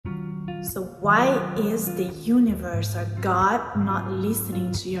So why is the universe or God not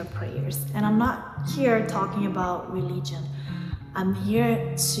listening to your prayers? And I'm not here talking about religion. I'm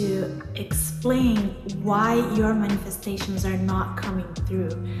here to explain why your manifestations are not coming through.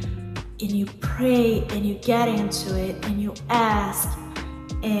 And you pray and you get into it and you ask,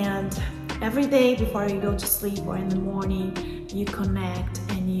 and every day before you go to sleep or in the morning, you connect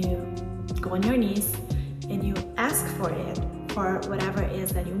and you go on your knees and you ask for it, for whatever it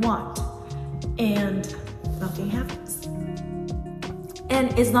is that you want. And nothing happens.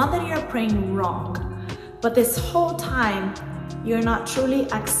 And it's not that you're praying wrong, but this whole time, you're not truly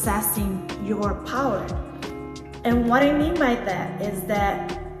accessing your power. And what I mean by that is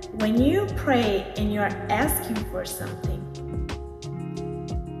that when you pray and you're asking for something,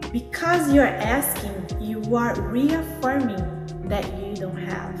 because you're asking, you are reaffirming that you don't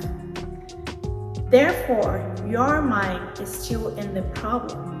have. Therefore, your mind is still in the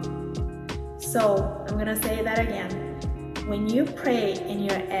problem. So I'm gonna say that again. When you pray and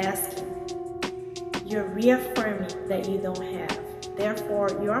you're asking, you're reaffirming that you don't have. Therefore,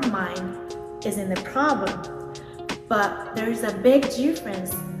 your mind is in the problem. But there's a big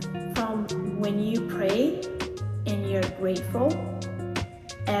difference from when you pray and you're grateful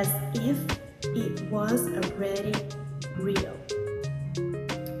as if it was already real.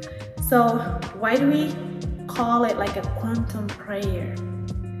 So why do we call it like a quantum prayer?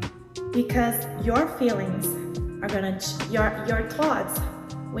 Because your feelings are gonna, your thoughts,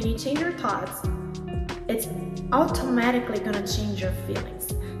 when you change your thoughts, it's automatically gonna change your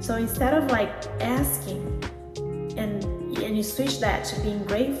feelings. So instead of like asking and you switch that to being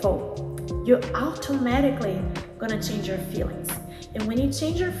grateful, you're automatically gonna change your feelings. And when you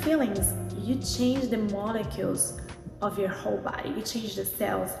change your feelings, you change the molecules of your whole body. You change the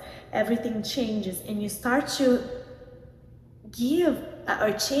cells, everything changes, and you start to give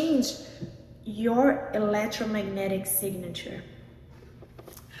or change your electromagnetic signature.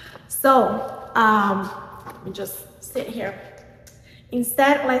 So let me just sit here.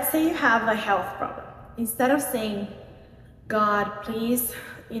 Instead, let's say you have a health problem. Instead of saying, God, please,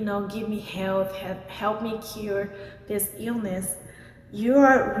 give me health, help me cure this illness, you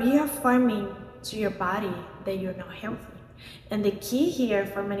are reaffirming to your body that you're not healthy. And the key here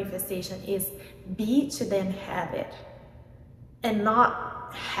for manifestation is be to then have it, and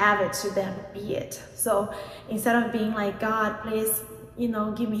not have it to then be it. So instead of being like, God, please,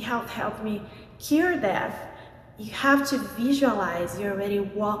 give me health, help me cure that, you have to visualize you're already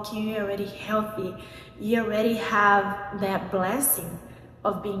walking, you're already healthy, you already have that blessing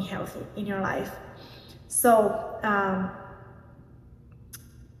of being healthy in your life. So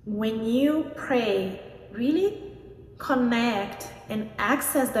when you pray, really connect and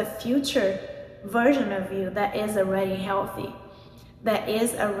access the future version of you that is already healthy, that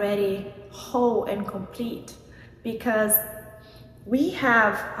is already whole and complete, because we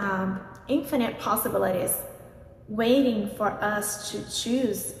have infinite possibilities waiting for us to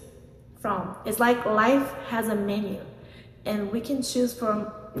choose from. It's like life has a menu and we can choose for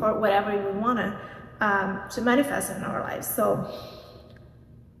whatever we want to manifest in our lives. So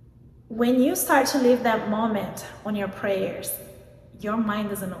when you start to live that moment on your prayers, your mind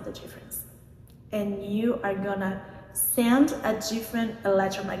doesn't know the difference, and you are gonna send a different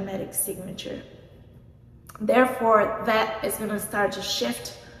electromagnetic signature. Therefore, that is gonna start to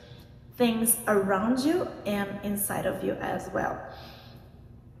shift things around you and inside of you as well.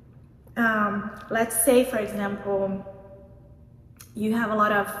 Let's say, for example, you have a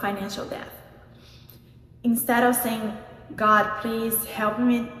lot of financial debt. Instead of saying, God, please help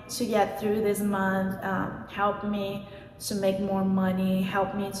me to get through this month, help me to make more money,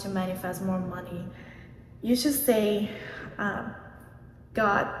 help me to manifest more money, you should say,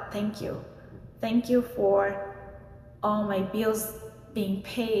 God, thank you. Thank you for all my bills being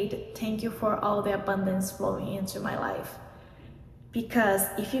paid. Thank you for all the abundance flowing into my life. Because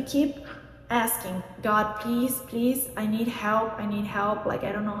if you keep asking, God, please, I need help, like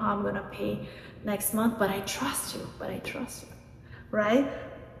I don't know how I'm gonna pay next month, but I trust you, right?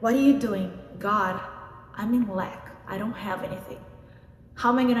 What are you doing? God, I'm in lack, I don't have anything. How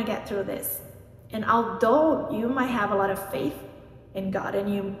am I gonna get through this? And although you might have a lot of faith in God,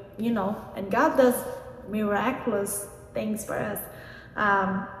 and and God does miraculous things for us,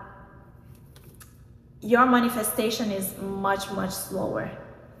 your manifestation is much slower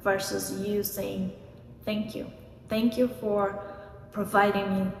versus you saying, thank you for providing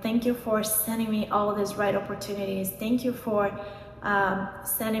me, thank you for sending me all these right opportunities, thank you for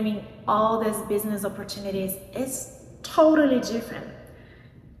sending me all these business opportunities. It's totally different,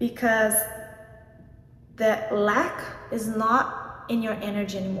 because the lack is not in your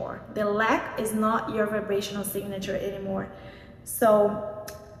energy anymore. The lack is not your vibrational signature anymore. So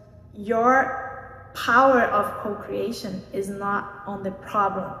your power of co-creation is not on the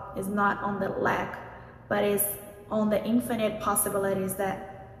problem, is not on the lack, but is on the infinite possibilities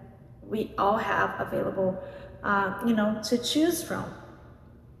that we all have available, to choose from.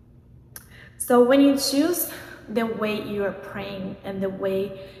 So when you choose the way you're praying and the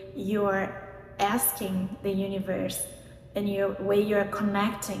way you're asking the universe and your way you're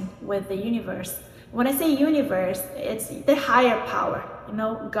connecting with the universe. When I say universe, it's the higher power,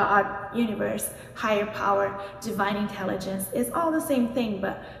 God, universe, higher power, divine intelligence. It's all the same thing,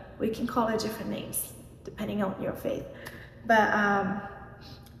 but we can call it different names depending on your faith. But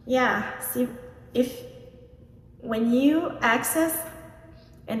see, when you access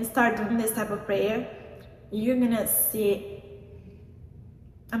and start doing this type of prayer, you're gonna see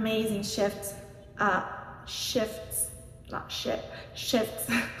amazing shifts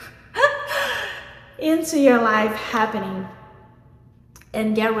into your life happening.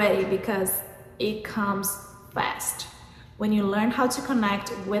 And get ready, because it comes fast. When you learn how to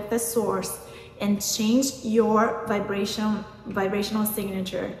connect with the source and change your vibrational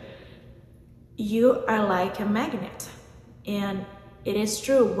signature, you are like a magnet. And it is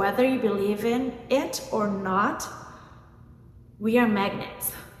true, whether you believe in it or not, we are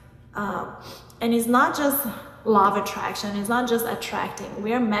magnets. And it's not just law of attraction, it's not just attracting.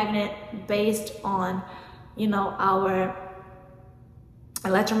 We are magnet based on, our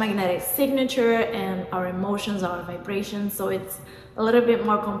electromagnetic signature and our emotions, our vibrations. So it's a little bit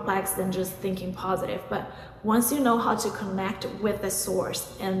more complex than just thinking positive. But once you know how to connect with the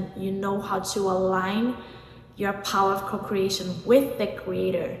source and you know how to align your power of co-creation with the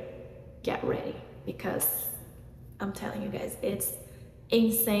creator, get ready, because I'm telling you guys, it's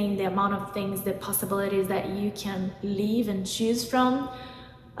insane the amount of things, the possibilities that you can leave and choose from.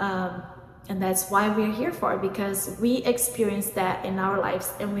 And that's why we're here for, because we experience that in our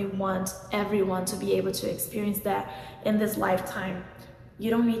lives and we want everyone to be able to experience that in this lifetime. You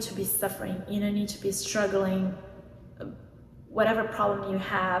don't need to be suffering, you don't need to be struggling. Whatever problem you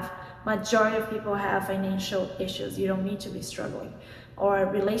have, majority of people have financial issues, you don't need to be struggling. Or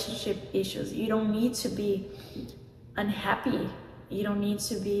relationship issues, you don't need to be unhappy, you don't need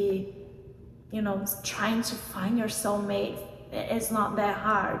to be, trying to find your soulmate. It's not that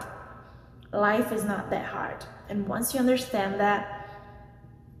hard. Life is not that hard. And once you understand that,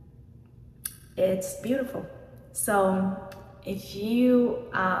 it's beautiful. So if you're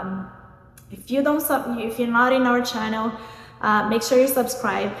not in our channel, make sure you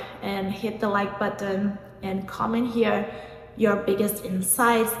subscribe and hit the like button and comment here your biggest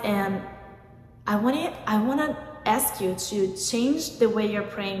insights. And I want to ask you to change the way you're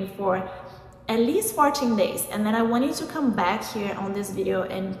praying for at least 14 days. And then I want you to come back here on this video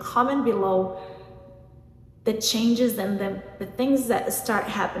and comment below the changes and the things that start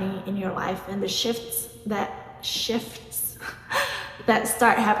happening in your life and the shifts that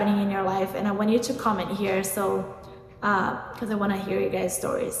start happening in your life. And I want you to comment here, so because I want to hear you guys'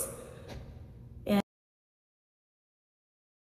 stories.